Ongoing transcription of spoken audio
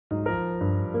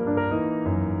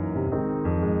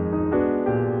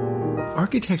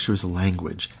Architecture is a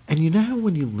language, and you know how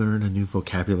when you learn a new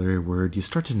vocabulary word, you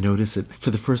start to notice it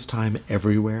for the first time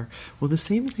everywhere? Well, the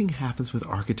same thing happens with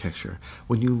architecture.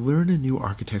 When you learn a new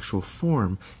architectural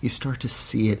form, you start to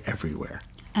see it everywhere.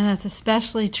 And that's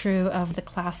especially true of the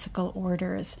classical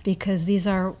orders, because these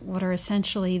are what are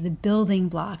essentially the building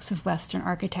blocks of Western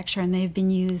architecture, and they've been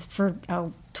used for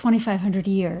 2,500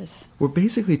 years. We're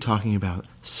basically talking about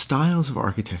styles of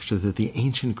architecture that the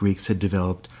ancient Greeks had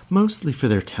developed mostly for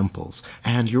their temples.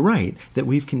 And you're right, that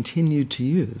we've continued to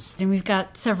use. And we've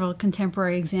got several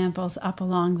contemporary examples up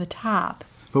along the top.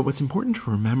 But what's important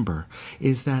to remember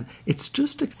is that it's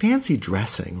just a fancy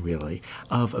dressing, really,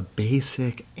 of a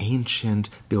basic ancient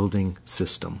building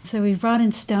system. So we brought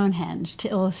in Stonehenge to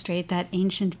illustrate that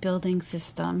ancient building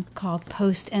system called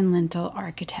post and lintel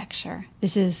architecture.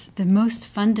 This is the most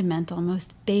fundamental,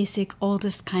 most basic,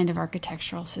 oldest kind of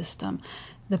architectural system.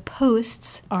 The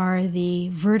posts are the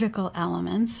vertical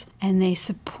elements, and they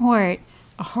support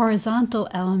a horizontal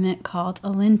element called a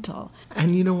lintel.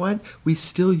 And you know what? We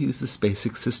still use this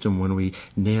basic system when we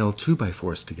nail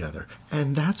 2x4s together.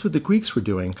 And that's what the Greeks were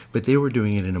doing, but they were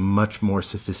doing it in a much more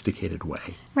sophisticated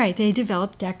way. Right, they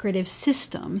developed decorative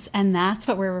systems, and that's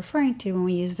what we're referring to when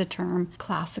we use the term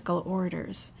classical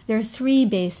orders. There are three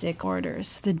basic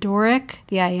orders: the Doric,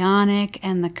 the Ionic,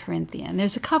 and the Corinthian.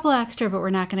 There's a couple extra, but we're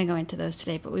not going to go into those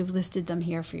today, but we've listed them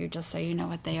here for you just so you know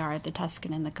what they are, the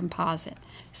Tuscan and the Composite.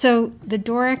 So the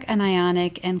Doric and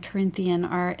Ionic and Corinthian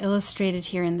are illustrated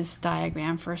here in this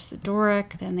diagram. First the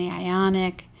Doric, then the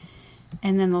Ionic,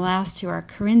 and then the last two are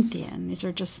Corinthian. These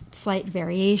are just slight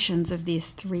variations of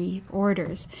these three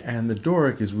orders. And the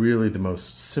Doric is really the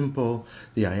most simple,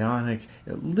 the Ionic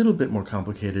a little bit more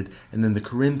complicated, and then the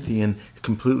Corinthian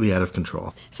completely out of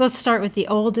control. So let's start with the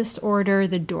oldest order,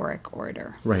 the Doric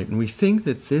order. Right, and we think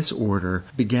that this order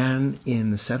began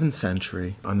in the 7th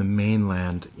century on the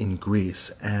mainland in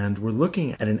Greece, and we're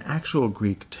looking at an actual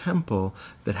Greek temple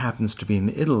that happens to be in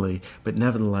Italy, but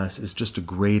nevertheless is just a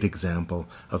great example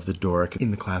of the Doric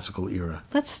in the classical era.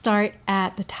 Let's start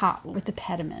at the top with the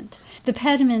pediment. The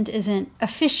pediment isn't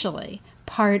officially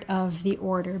part of the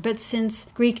order, but since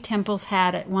Greek temples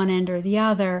had at one end or the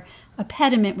other a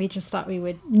pediment, we just thought we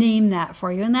would name that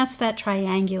for you, and that's that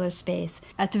triangular space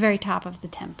at the very top of the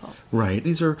temple. Right,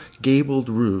 these are gabled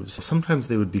roofs. Sometimes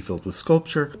they would be filled with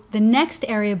sculpture. The next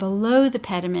area below the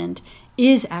pediment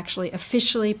is actually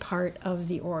officially part of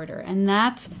the order, and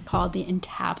that's called the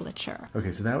entablature.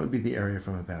 Okay, so that would be the area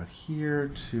from about here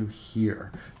to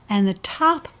here. And the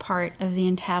top part of the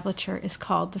entablature is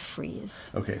called the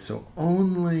frieze. Okay, so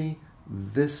only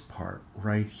this part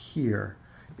right here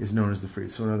is known as the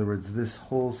frieze. So in other words, this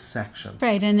whole section.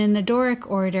 Right, and in the Doric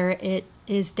order, it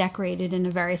is decorated in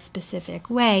a very specific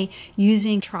way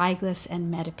using triglyphs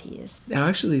and metopes. Now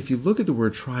actually, if you look at the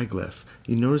word triglyph,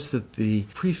 you notice that the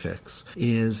prefix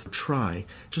is tri.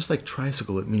 Just like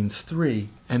tricycle, it means three,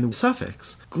 and the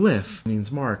suffix glyph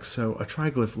means mark, so a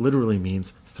triglyph literally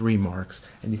means 3 marks,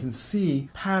 and you can see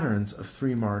patterns of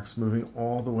 3 marks moving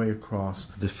all the way across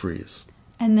the frieze.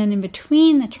 And then in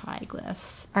between the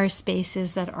triglyphs are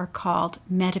spaces that are called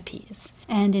metopes.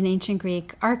 And in ancient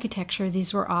Greek architecture,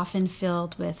 these were often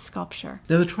filled with sculpture.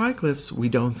 Now the triglyphs we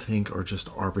don't think are just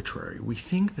arbitrary. We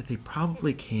think that they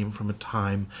probably came from a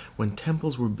time when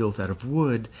temples were built out of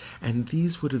wood, and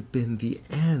these would have been the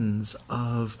ends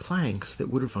of planks that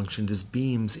would have functioned as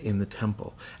beams in the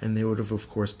temple. And they would have, of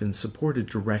course, been supported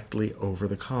directly over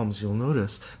the columns. You'll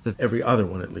notice that every other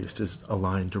one, at least, is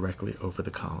aligned directly over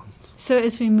the columns. So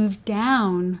as we move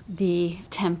down the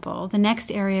temple, the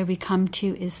next area we come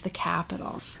to is the capital.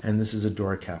 And this is a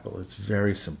Doric capital. It's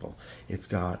very simple. It's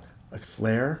got a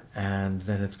flare, and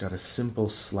then it's got a simple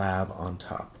slab on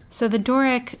top. So the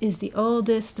Doric is the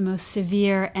oldest, the most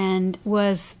severe, and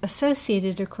was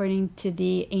associated, according to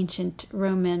the ancient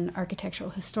Roman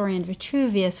architectural historian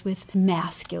Vitruvius, with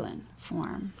masculine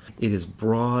form. It is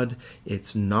broad,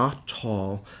 it's not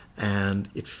tall, and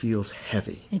it feels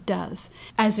heavy. It does.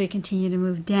 As we continue to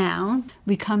move down,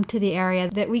 we come to the area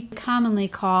that we commonly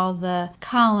call the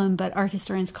column, but art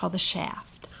historians call the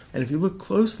shaft. And if you look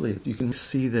closely, you can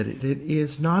see that it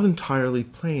is not entirely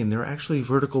plain. There are actually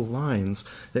vertical lines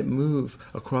that move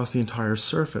across the entire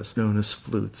surface, known as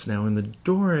flutes. Now, in the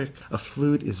Doric, a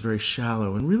flute is very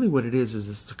shallow, and really what it is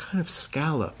it's a kind of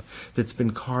scallop that's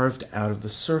been carved out of the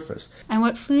surface. And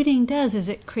what fluting does is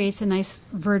it creates a nice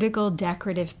vertical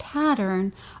decorative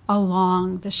pattern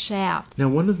along the shaft. Now,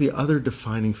 one of the other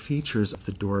defining features of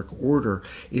the Doric order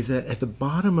is that at the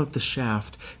bottom of the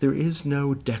shaft, there is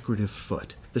no decorative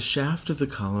foot. the shaft of the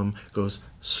column goes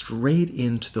straight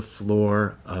into the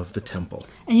floor of the temple.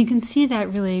 And you can see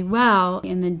that really well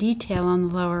in the detail on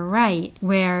the lower right,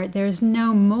 where there's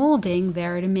no molding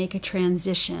there to make a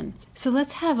transition. So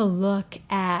let's have a look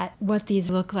at what these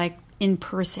look like in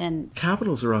person.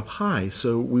 Capitals are up high,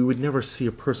 so we would never see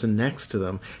a person next to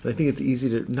them. And I think it's easy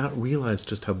to not realize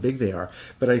just how big they are.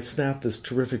 But I snapped this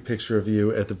terrific picture of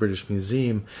you at the British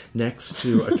Museum next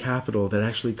to a capital that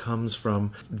actually comes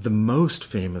from the most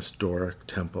famous Doric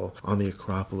temple on the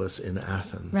Acropolis in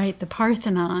Athens. Right, the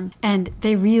Parthenon. And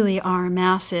they really are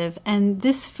massive. And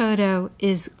this photo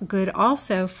is good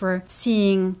also for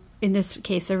seeing, in this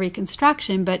case, a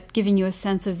reconstruction, but giving you a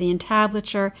sense of the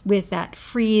entablature with that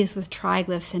frieze with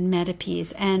triglyphs and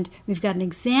metopes. And we've got an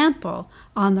example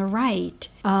on the right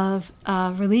of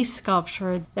a relief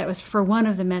sculpture that was for one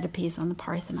of the metopes on the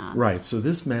Parthenon. Right, so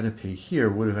this metope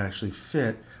here would have actually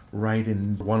fit right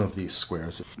in one of these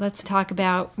squares. Let's talk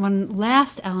about one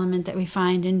last element that we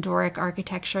find in Doric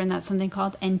architecture, and that's something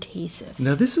called entasis.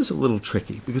 Now this is a little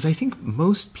tricky because I think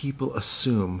most people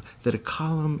assume that a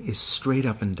column is straight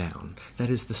up and down. That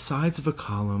is, the sides of a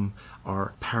column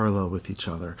are parallel with each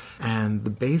other, and the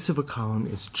base of a column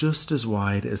is just as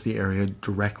wide as the area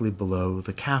directly below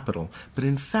the capital. But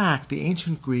in fact, the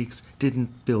ancient Greeks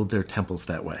didn't build their temples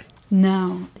that way.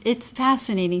 No, it's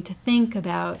fascinating to think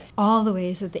about all the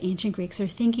ways that the ancient Greeks are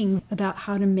thinking about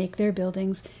how to make their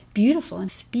buildings beautiful and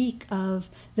speak of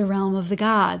the realm of the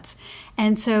gods.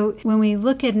 And so when we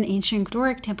look at an ancient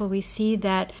Doric temple, we see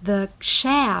that the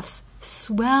shafts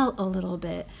swell a little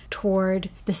bit toward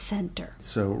the center.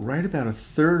 So right about a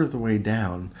third of the way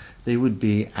down, they would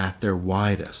be at their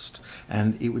widest,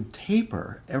 and it would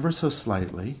taper ever so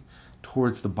slightly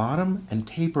towards the bottom and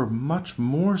taper much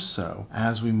more so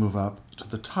as we move up to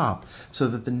the top, so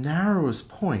that the narrowest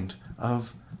point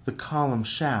of the column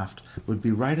shaft would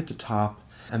be right at the top,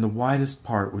 and the widest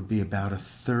part would be about a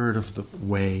third of the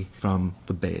way from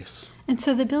the base. And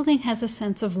so the building has a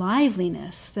sense of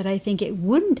liveliness that I think it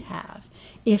wouldn't have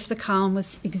if the column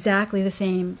was exactly the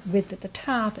same width at the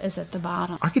top as at the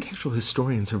bottom. Architectural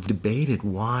historians have debated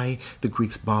why the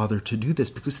Greeks bothered to do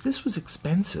this, because this was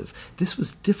expensive. This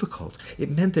was difficult. It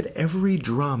meant that every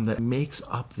drum that makes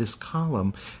up this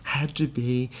column had to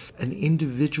be an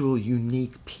individual,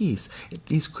 unique piece.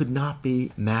 These could not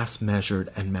be mass measured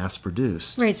and mass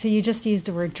produced. Right, so you just used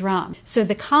the word drum. So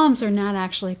the columns are not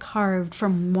actually carved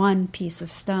from one piece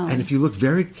of stone. And if you look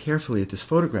very carefully at this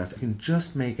photograph, you can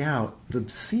just make out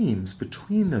the seams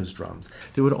between those drums.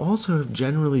 There would also have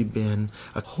generally been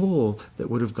a hole that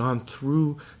would have gone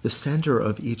through the center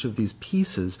of each of these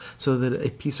pieces, so that a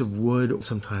piece of wood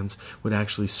sometimes would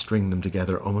actually string them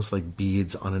together, almost like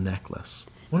beads on a necklace.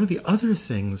 One of the other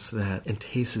things that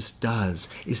entasis does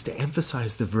is to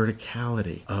emphasize the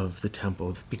verticality of the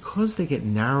temple. Because they get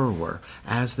narrower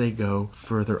as they go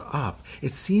further up,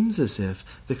 it seems as if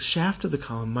the shaft of the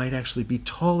column might actually be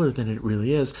taller than it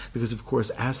really is, because of course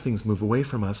as things move away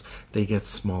from us, they get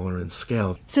smaller in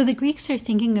scale. So the Greeks are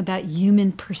thinking about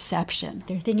human perception.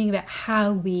 They're thinking about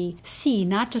how we see,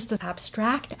 not just the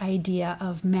abstract idea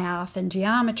of math and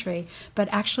geometry, but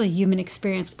actually human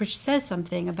experience, which says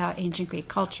something about ancient Greek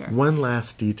culture. One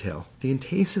last detail. The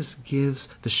entasis gives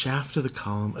the shaft of the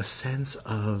column a sense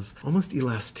of almost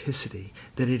elasticity,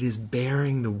 that it is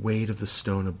bearing the weight of the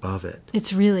stone above it.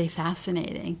 It's really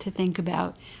fascinating to think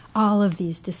about all of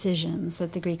these decisions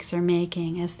that the Greeks are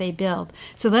making as they build.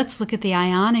 So let's look at the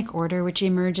Ionic order, which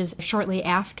emerges shortly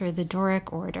after the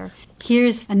Doric order.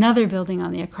 Here's another building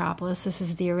on the Acropolis. This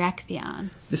is the Erechtheion.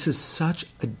 This is such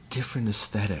a different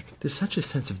aesthetic. There's such a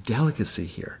sense of delicacy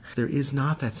here. There is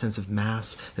not that sense of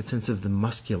mass, that sense of the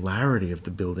muscularity of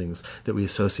the buildings that we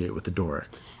associate with the Doric.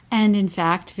 And in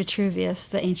fact, Vitruvius,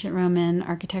 the ancient Roman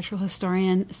architectural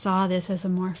historian, saw this as a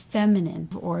more feminine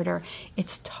order.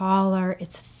 It's taller,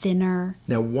 it's thinner.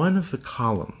 Now, one of the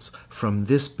columns from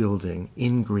this building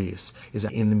in Greece is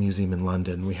in the museum in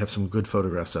London. We have some good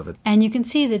photographs of it. And you can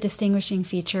see the distinguishing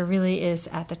feature really is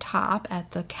at the top,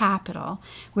 at the capital,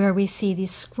 where we see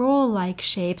these scroll-like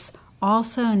shapes,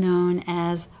 also known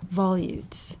as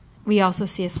volutes. We also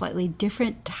see a slightly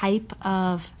different type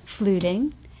of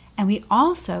fluting. And we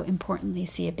also, importantly,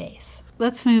 see a base.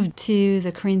 Let's move to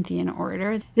the Corinthian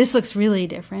order. This looks really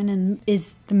different and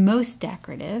is the most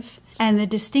decorative. And the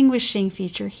distinguishing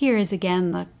feature here is,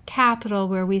 again, the capital,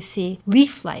 where we see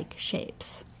leaf-like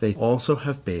shapes. They also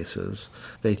have bases.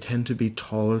 They tend to be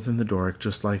taller than the Doric,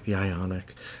 just like the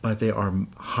Ionic, but they are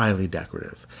highly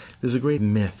decorative. There's a great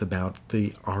myth about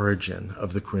the origin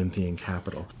of the Corinthian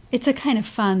capital. It's a kind of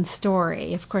fun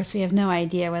story. Of course, we have no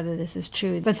idea whether this is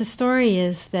true, but the story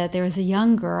is that there was a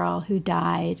young girl who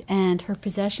died and her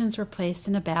possessions were placed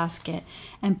in a basket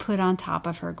and put on top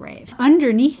of her grave.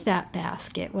 Underneath that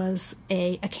basket was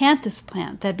a acanthus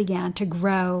plant that began to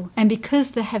grow, and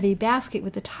because the heavy basket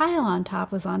with the tile on top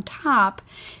was on top,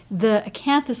 the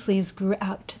acanthus leaves grew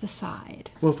out to the side.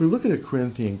 Well, if we look at a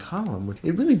Corinthian column,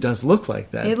 it really does look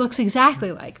like that. It looks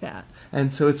exactly like that.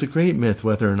 And so it's a great myth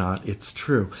whether or not it's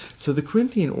true. So the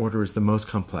Corinthian order is the most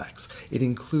complex. It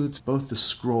includes both the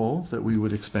scroll that we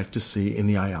would expect to see in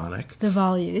the Ionic, the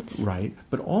volutes, right,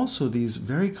 but also these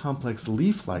very complex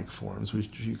leaf-like forms,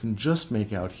 which you can just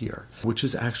make out here, which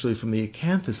is actually from the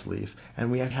acanthus leaf.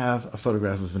 And we have a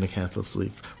photograph of an acanthus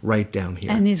leaf right down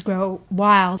here. And these grow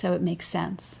wild, so it makes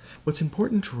sense. What's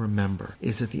important to remember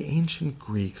is that the ancient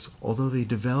Greeks, although they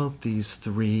developed these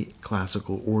three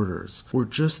classical orders, were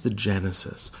just the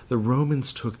genesis. The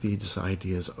Romans took these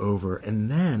ideas over, and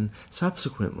then,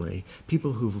 subsequently,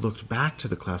 people who've looked back to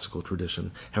the classical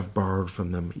tradition have borrowed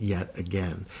from them yet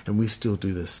again. And we still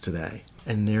do this today.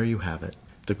 And there you have it,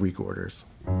 the Greek orders.